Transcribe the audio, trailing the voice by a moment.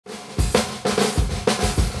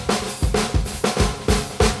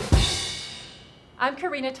I'm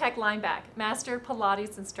Karena Thek Lineback, Master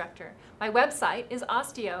Pilates Instructor. My website is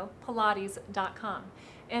OsteoPilates.com,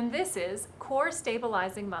 and this is core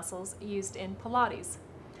stabilizing muscles used in Pilates.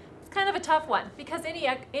 It's kind of a tough one because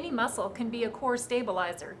any muscle can be a core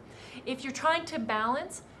stabilizer. If you're trying to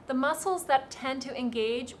balance, the muscles that tend to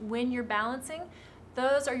engage when you're balancing,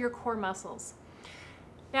 those are your core muscles.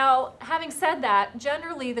 Now, having said that,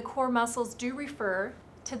 generally the core muscles do refer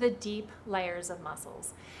to the deep layers of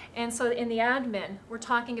muscles. And so in the abdomen, we're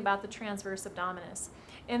talking about the transverse abdominis.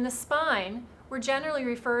 In the spine, we're generally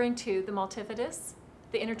referring to the multifidus,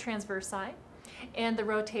 the intertransversi, and the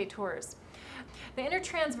rotators. The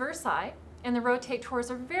intertransversi and the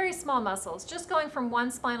rotators are very small muscles, just going from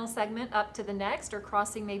one spinal segment up to the next or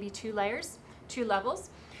crossing maybe two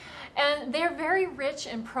levels. And they're very rich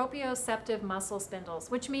in proprioceptive muscle spindles,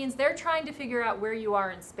 which means they're trying to figure out where you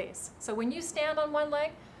are in space. So when you stand on one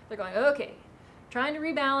leg, they're going, okay, trying to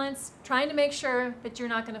rebalance, trying to make sure that you're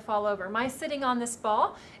not going to fall over. My sitting on this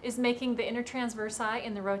ball is making the intertransversi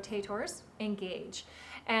and the rotators engage.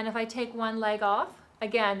 And if I take one leg off,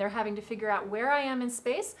 again, they're having to figure out where I am in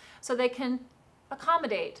space so they can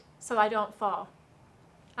accommodate so I don't fall.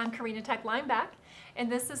 I'm Karena Thek Lineback, and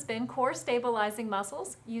this has been Core Stabilizing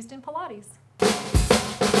Muscles used in Pilates.